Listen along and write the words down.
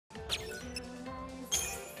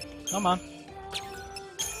Come on.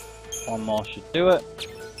 One more should do it.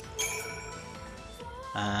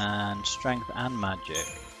 And strength and magic.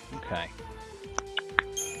 Okay.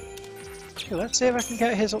 Actually, let's see if I can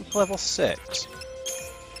get his up to level 6.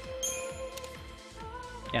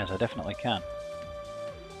 Yes, I definitely can.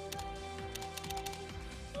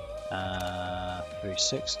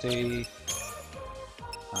 360.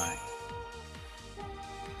 Alright.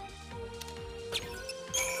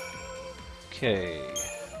 Okay.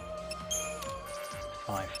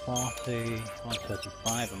 540,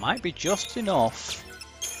 135. It might be just enough.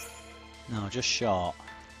 No, just short.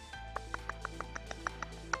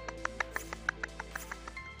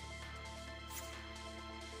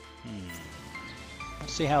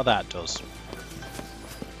 Let's see how that does.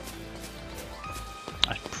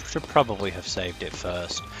 I should probably have saved it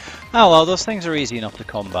first. Oh well, those things are easy enough to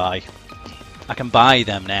come by. I can buy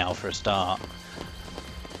them now for a start.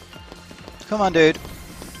 Come on, dude.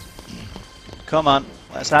 Come on,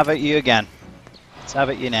 let's have it you again. Let's have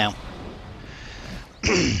it you now.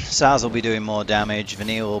 SARS will be doing more damage,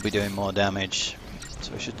 Vanille will be doing more damage,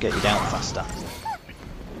 so we should get you down faster.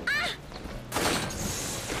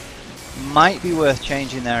 Might be worth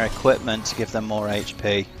changing their equipment to give them more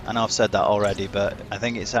HP. I know I've said that already, but I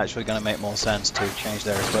think it's actually going to make more sense to change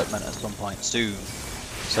their equipment at some point soon,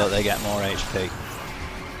 so that they get more HP.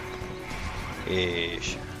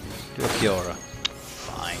 Ish. Do a Cura.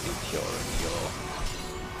 Fine, do Cure.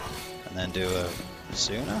 And then do a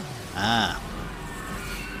Sooner? Ah.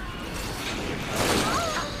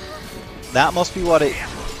 That must be what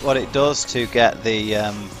it does to get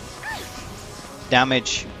the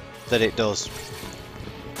damage that it does.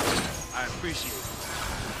 I appreciate it.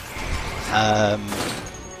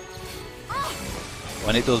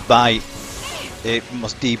 When it does bite, it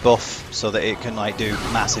must debuff so that it can like do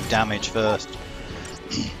massive damage first.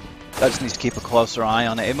 I just need to keep a closer eye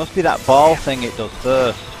on it. It must be that ball thing it does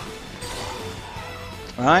first.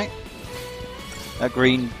 Right? That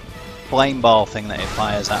green flame ball thing that it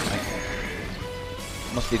fires at me.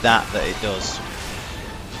 It must be that it does.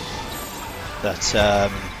 That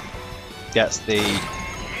gets the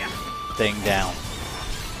thing down.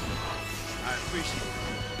 I appreciate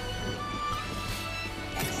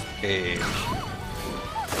it.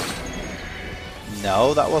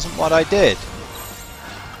 No, that wasn't what I did.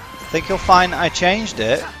 I think you'll find I changed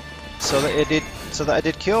it so that I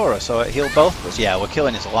did Cura, so it healed both of us. Yeah, we're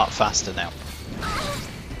killing it a lot faster now.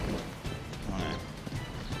 Right.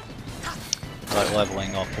 Like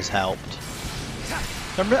leveling up has helped.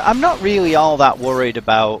 I'm not really all that worried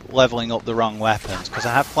about leveling up the wrong weapons, because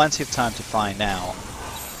I have plenty of time to find out.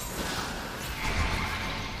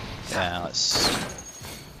 Yeah, let's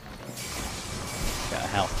get our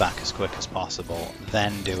health back as quick as possible,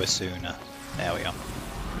 then do a Sooner. There we go.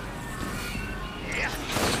 Yeah,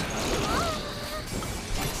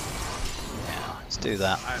 let's do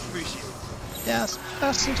that. I appreciate it. Yeah,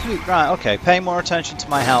 that seems to be right. Okay, paying more attention to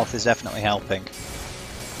my health is definitely helping.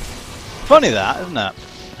 Funny that, isn't it?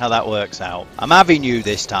 How that works out. I'm having you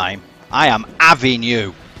this time. I am having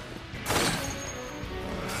you.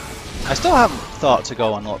 I still haven't thought to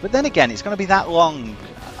go on look, but then again, it's going to be that long.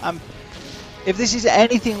 If this is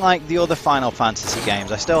anything like the other Final Fantasy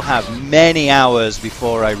games, I still have many hours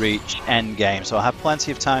before I reach endgame, so I have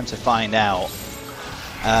plenty of time to find out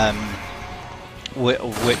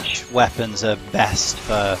which weapons are best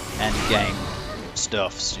for endgame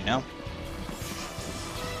stuffs, you know?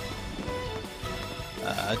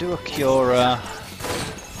 Do a Cura.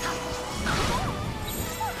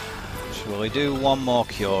 Shall we do one more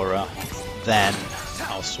Cura? Then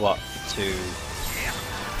I'll swap to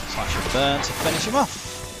Slash and Burn to finish him off.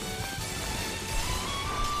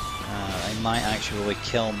 They might actually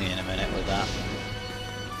kill me in a minute with that.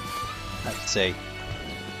 Let's see.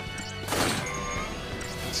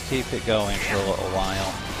 Let's keep it going for a little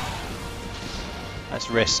while. Let's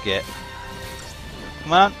risk it.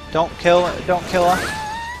 Come on, don't kill her.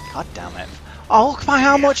 God damn it. Oh, look by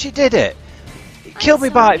how much it did it. It killed me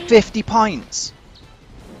by like 50 points.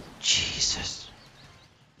 Jesus.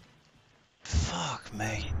 Fuck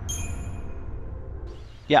me.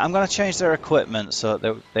 Yeah, I'm going to change their equipment so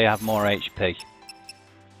that they have more HP.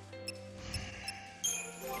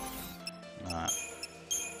 Right.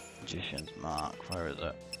 Magician's Mark, where is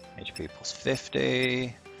it? HP plus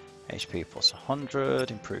 50. HP plus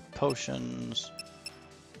 100. Improved potions.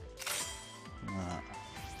 Right.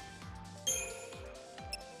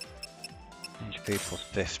 HP plus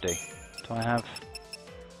 50. Do I have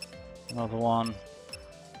another one?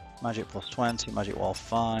 Magic plus 20, magic wall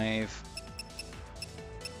 5.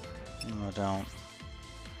 No, I don't.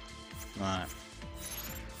 Right.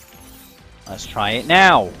 Let's try it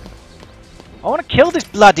now! I want to kill this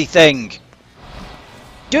bloody thing!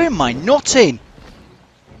 Doing my nutting!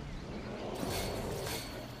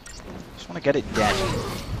 Just want to get it dead.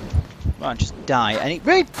 Come on, just die. And it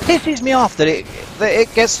really pisses me off that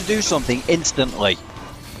it gets to do something instantly.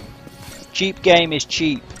 Cheap game is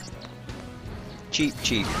cheap. Cheap,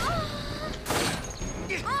 cheap.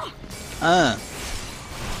 Alright,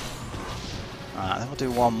 then we'll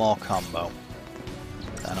do one more combo.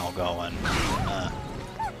 Then I'll go and...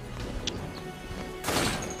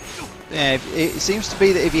 Yeah, it seems to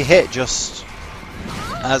be that if you hit just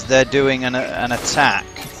as they're doing an attack,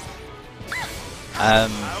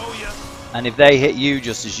 and if they hit you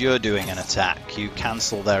just as you're doing an attack, you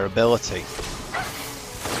cancel their ability.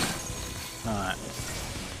 Alright.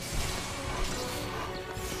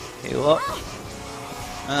 Heal up.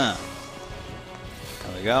 There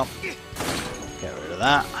we go. Get rid of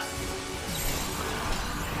that.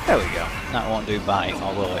 There we go. That won't do bite,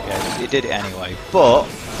 or will it? Yeah, it did it anyway, but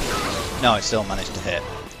no, it still managed to hit.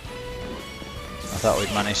 I thought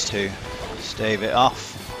we'd managed to stave it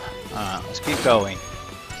off. Alright, let's keep going.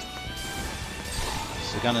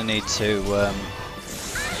 So we're gonna need to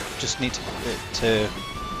just need to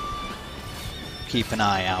keep an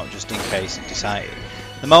eye out just in case it decides.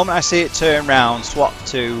 The moment I see it turn round, swap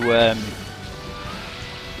to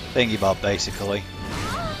Thingy Bob basically.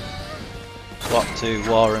 Swap to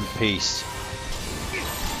War and Peace.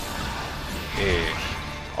 Yeah.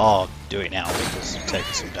 Oh, do it now because you're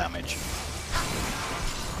taking some damage.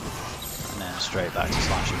 And then straight back to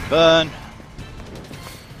Slash and Burn. I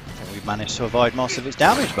think we've managed to avoid most of its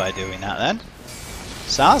damage by doing that then.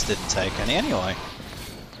 SARS didn't take any anyway.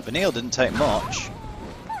 Vanille didn't take much.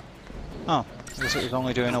 Oh, I guess it was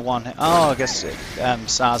only doing a one hit. Oh, I guess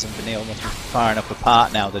SARS and Vanille must be far enough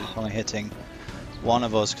apart now that it's only hitting one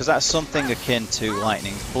of us. Because that's something akin to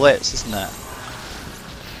Lightning's Blitz, isn't it?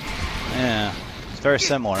 Yeah. Very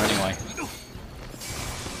similar anyway.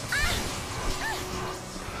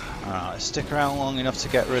 Alright, let's stick around long enough to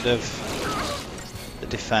get rid of the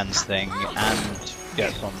defense thing and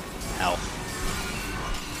get some health.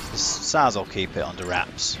 SARS will keep it under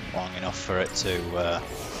wraps long enough for it to...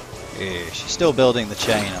 yeah, she's still building the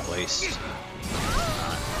chain at least.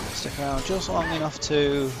 Alright, stick around just long enough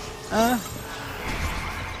to... now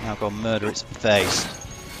go murder its face.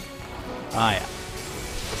 Alright.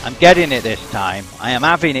 I'm getting it this time. I am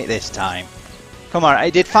having it this time. Come on, I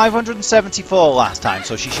did 574 last time,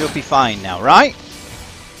 so she should be fine now, right?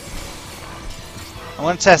 I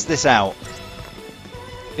want to test this out.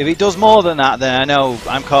 If it does more than that, then I know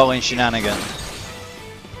I'm calling shenanigans.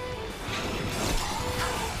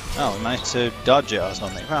 Oh, we managed to dodge it or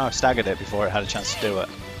something. Well, I staggered it before it had a chance to do it.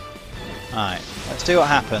 Alright, let's see what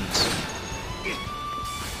happens.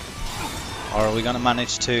 Or are we going to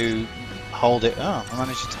manage to... hold it. Oh, I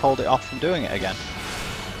managed to hold it off from doing it again.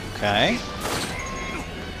 Okay.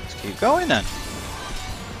 Let's keep going then.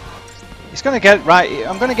 It's gonna get right.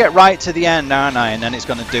 I'm gonna get right to the end, aren't I? And then it's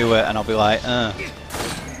gonna do it, and I'll be like,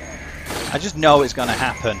 I just know it's gonna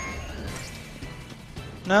happen.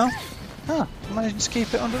 No? Huh. I managed to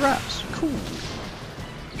keep it under wraps. Cool.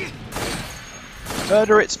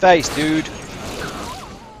 Murder its face, dude.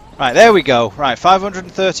 Right, there we go. Right,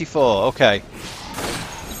 534. Okay.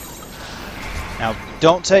 Now,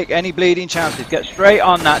 don't take any bleeding chances. Get straight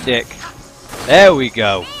on that dick. There we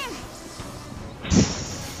go.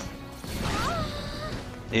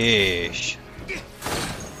 Ish.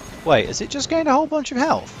 Wait, has it just gained a whole bunch of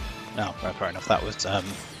health? No, right, fair enough. That was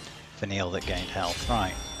Vanille that gained health.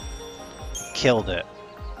 Right. Killed it.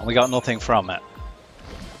 And we got nothing from it.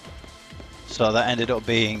 So that ended up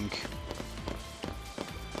being...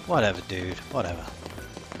 whatever, dude. Whatever.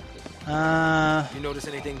 You notice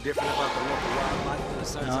anything different about the local wildlife in the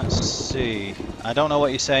search? Let's see. I don't know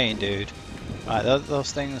what you're saying, dude. Right,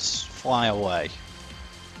 those things fly away.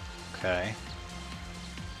 Okay.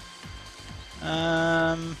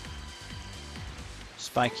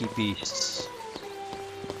 Spiky beasts.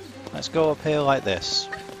 Let's go up here like this.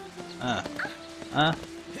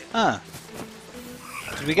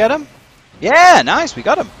 Did we get him? Yeah, nice, we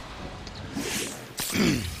got him.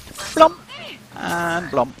 Blump and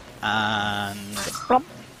blump. And plump.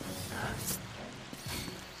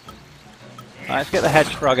 Right, let's get the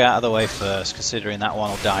hedgehog out of the way first, considering that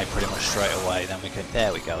one will die pretty much straight away. Then we can.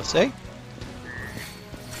 There we go. See?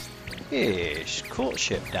 Ish,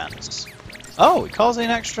 courtship dance. Oh, it calls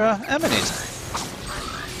in extra enemies.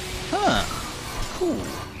 Huh. Cool.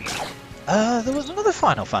 There was another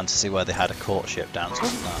Final Fantasy where they had a courtship dance,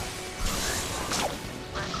 wasn't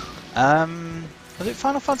there? Was it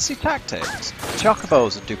Final Fantasy Tactics?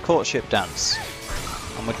 Chocobos would do courtship dance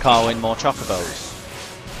and would call in more chocobos.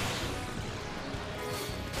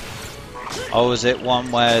 Or was it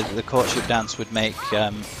one where the courtship dance would make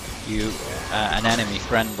you an enemy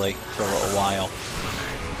friendly for a little while?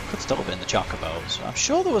 Could still have been the Chocobos. I'm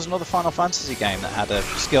sure there was another Final Fantasy game that had a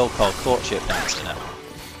skill called courtship dance in it.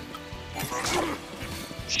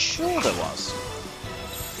 Sure there was.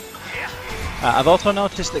 I've also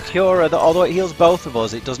noticed that Cura, that although it heals both of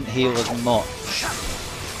us, it doesn't heal as much.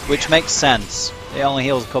 Which makes sense. It only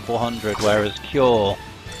heals a couple hundred, whereas Cure,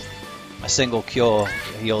 a single Cure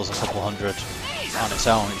heals a couple hundred on its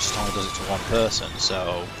own. It just only does it to one person,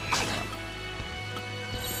 so...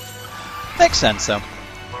 Makes sense, though.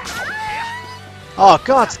 Oh,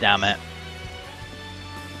 god damn it.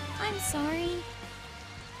 I'm sorry.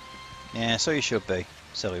 Yeah, so you should be.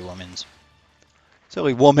 Silly womans.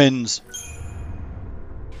 Silly womans.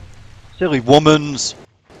 Silly womans.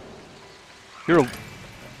 You're a...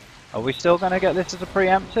 Are we still gonna get this as a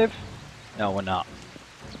preemptive? No, we're not.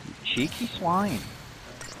 You cheeky swine.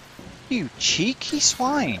 You cheeky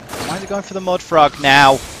swine. Why is it going for the mud frog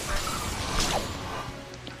now?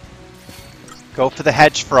 Go for the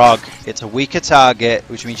hedge frog. It's a weaker target,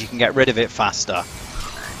 which means you can get rid of it faster.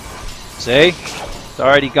 See? It's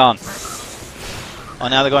already gone. Oh,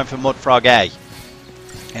 now they're going for mud frog A.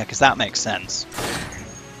 Yeah, because that makes sense.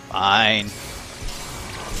 Fine.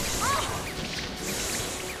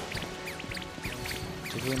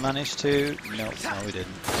 Did we manage to? No, we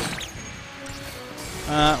didn't.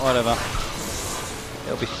 Whatever.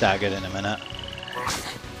 It'll be staggered in a minute. I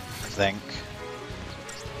think.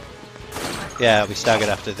 Yeah, it'll be staggered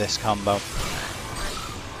after this combo.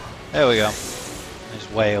 There we go.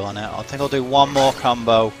 Just wail on it. I think I'll do one more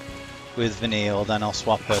combo with Vanille, then I'll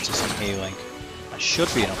swap her to some healing. That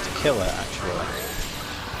should be enough to kill it, actually.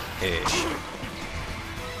 Ish.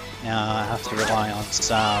 Now I have to rely on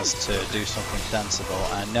Sars to do something sensible.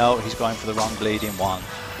 And no, he's going for the wrong bleeding one.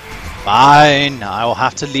 Fine, I will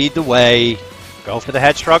have to lead the way. Go for the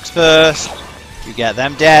hedgehogs first. You get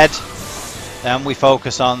them dead. Then we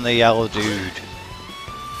focus on the yellow dude.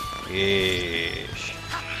 Ish.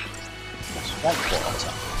 Swamp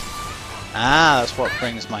water. Ah, that's what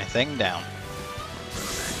brings my thing down.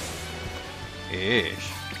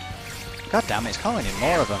 Ish. God damn it, it's calling in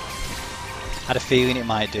more of them. I had a feeling it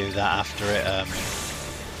might do that after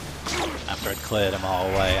it cleared them all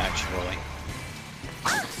away, actually.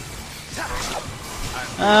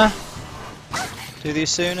 Do the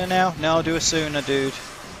Asuna now? No, do Asuna, dude.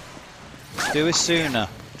 Do Asuna.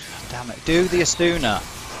 Damn it, do the Asuna.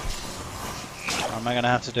 Or am I gonna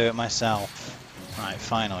have to do it myself? Right,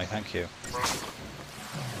 finally, thank you.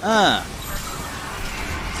 Now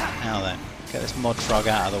then, get this mud frog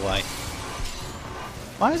out of the way.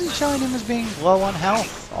 Why is it showing him as being low on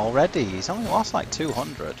health already? He's only lost like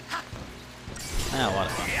 200.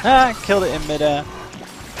 Whatever. Killed it in midair.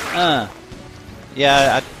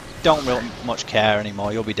 Yeah, I don't really much care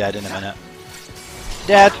anymore. You'll be dead in a minute.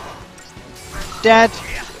 Dead. Dead.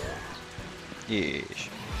 Yeesh.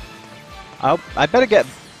 I better get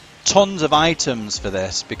tons of items for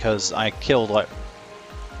this because I killed like...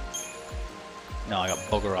 No, I got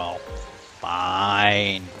bugger all.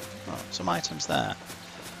 Fine. Oh, some items there.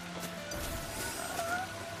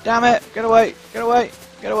 Damn it! Get away! Get away!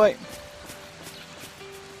 Get away!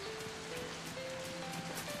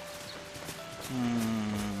 I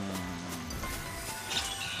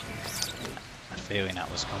had a feeling that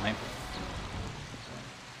was coming.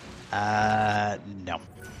 No.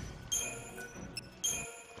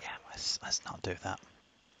 Yeah, let's not do that.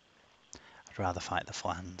 I'd rather fight the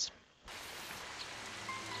flans.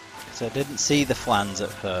 Because I didn't see the flans at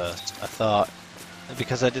first. I thought,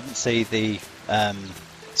 because I didn't see the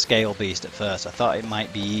scale beast at first, I thought it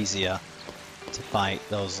might be easier to fight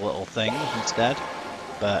those little things instead.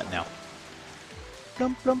 But no.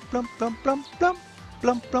 Blum blum blum blum blum blum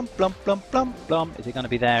blum blum blum blum blum blum. Is it going to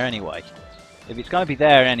be there anyway? If it's going to be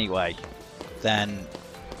there anyway, then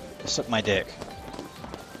suck my dick.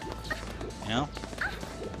 You know?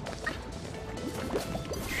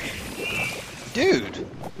 Dude,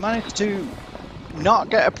 managed to not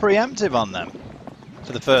get a preemptive on them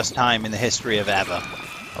for the first time in the history of ever.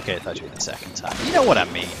 Okay, it's actually the second time. You know what I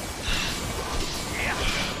mean?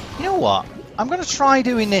 You know what? I'm going to try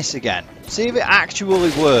doing this again. See if it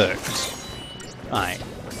actually works. Right.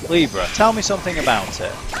 Libra, tell me something about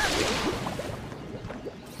it.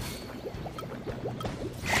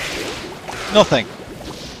 Nothing.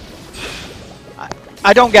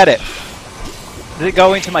 I don't get it. Does it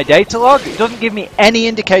go into my data log? It doesn't give me any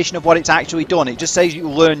indication of what it's actually done. It just says you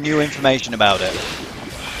learn new information about it.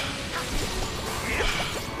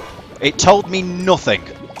 It told me nothing.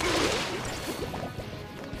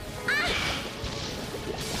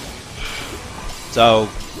 So,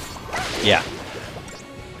 Yeah.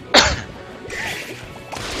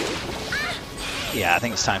 Yeah, I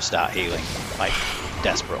think it's time to start healing, like,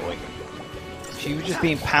 desperately. She was just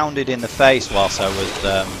being pounded in the face whilst I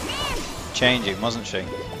was changing, wasn't she?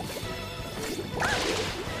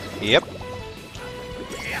 Yep.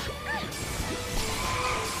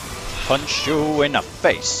 Punch you in the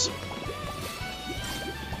face.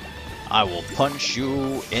 I will punch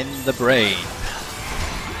you in the brain.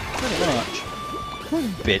 Pretty much.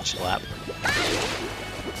 Bitch slap.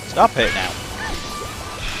 Stop it now.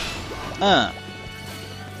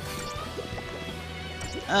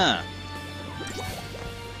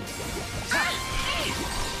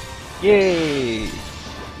 Yay!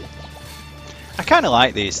 I kind of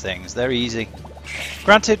like these things, they're easy.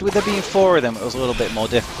 Granted, with there being 4 of them, it was a little bit more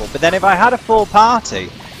difficult, but then if I had a full party,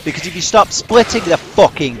 because if you stop splitting the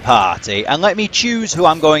fucking party and let me choose who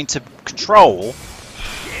I'm going to control,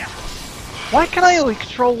 why can I only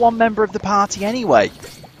control one member of the party anyway?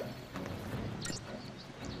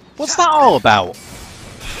 What's that all about?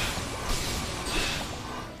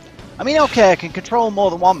 I mean, okay, I can control more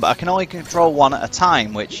than one, but I can only control one at a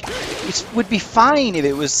time, which would be fine if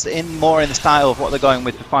it was more in the style of what they're going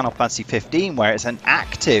with for Final Fantasy 15, where it's an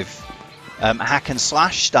active hack and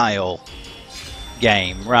slash style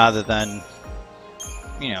game rather than,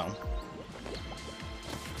 you know.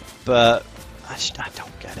 But I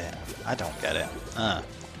don't get it. I don't get it.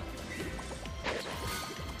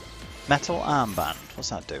 Metal armband. What's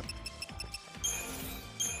that do?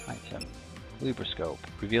 Item. Lubroscope.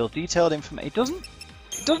 Reveals detailed information. It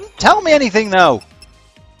doesn't tell me anything though.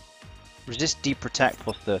 Resist deep protect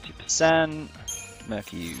plus 30%.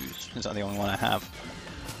 Murky use. Is that the only one I have?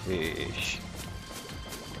 Ish.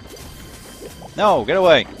 No, get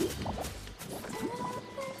away.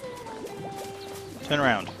 Turn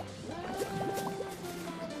around.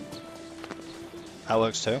 That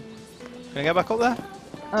works too. Can I get back up there?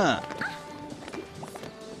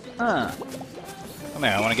 Come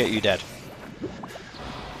here, I want to get you dead.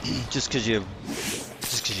 just because you're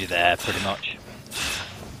there, pretty much.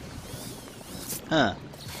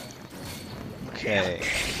 Okay.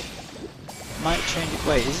 Might change it.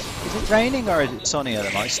 Wait, is it raining or is it sunny at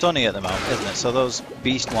the moment? It's sunny at the moment, isn't it? So those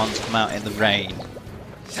beast ones come out in the rain,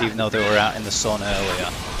 even though they were out in the sun earlier.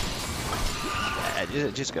 Yeah,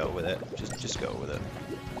 just go with it. Just go with it.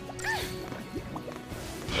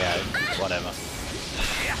 Yeah, whatever.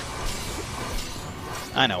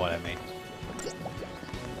 I know what I mean.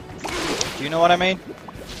 Do you know what I mean?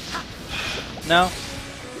 No?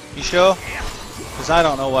 You sure? Because I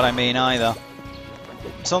don't know what I mean either.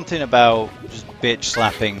 Something about just bitch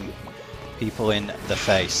slapping people in the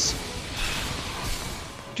face.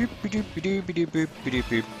 Did you give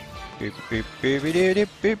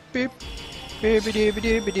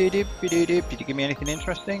me anything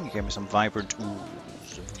interesting? You gave me some vibrant tools.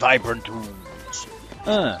 Vibrant tools.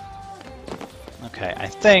 Okay, I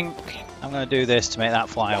think I'm going to do this to make that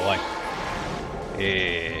fly away.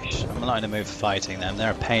 Ish. I'm not in the mood for fighting them.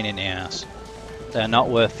 They're a pain in the ass. They're not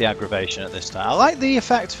worth the aggravation at this time. I like the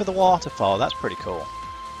effects for the waterfall. That's pretty cool.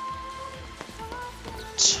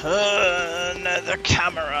 Turn the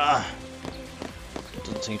camera.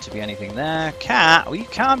 Doesn't seem to be anything there. Cat, will you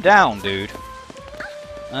calm down, dude?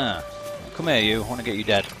 Come here, you. I want to get you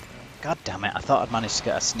dead. God damn it! I thought I'd managed to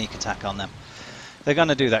get a sneak attack on them. They're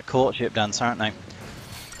gonna do that courtship dance, aren't they?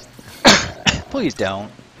 Please don't.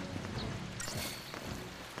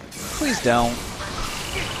 Please don't.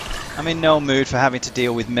 I'm in no mood for having to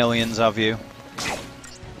deal with millions of you.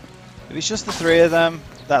 If it's just the 3 of them,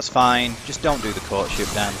 that's fine. Just don't do the courtship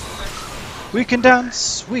dance. We can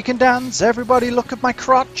dance, everybody look at my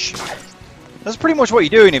crotch. That's pretty much what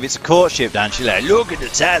you're doing if it's a courtship dance. You're like, look at the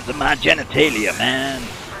size of my genitalia, man.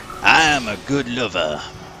 I am a good lover.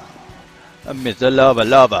 A Mr. Lover.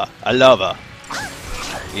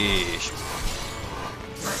 Ish.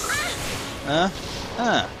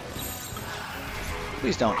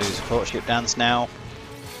 Please don't do the courtship dance now.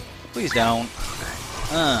 Please don't.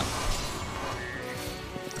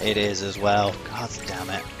 It is as well. God damn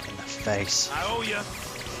it. In the face. I owe you.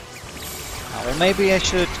 Oh, well, maybe I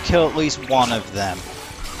should kill at least one of them.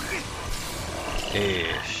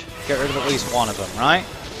 Ish. Get rid of at least one of them, right?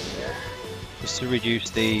 Just to reduce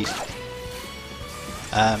the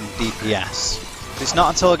DPS. It's not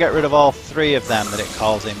until I get rid of all 3 of them that it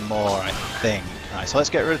calls in more, I think. Right, so let's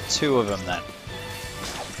get rid of 2 of them then.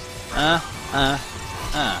 Right.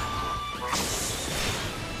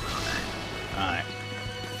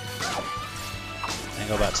 And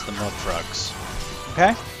go back to the mud frogs.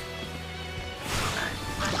 Okay?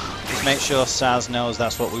 Just make sure Saz knows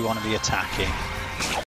that's what we want to be attacking.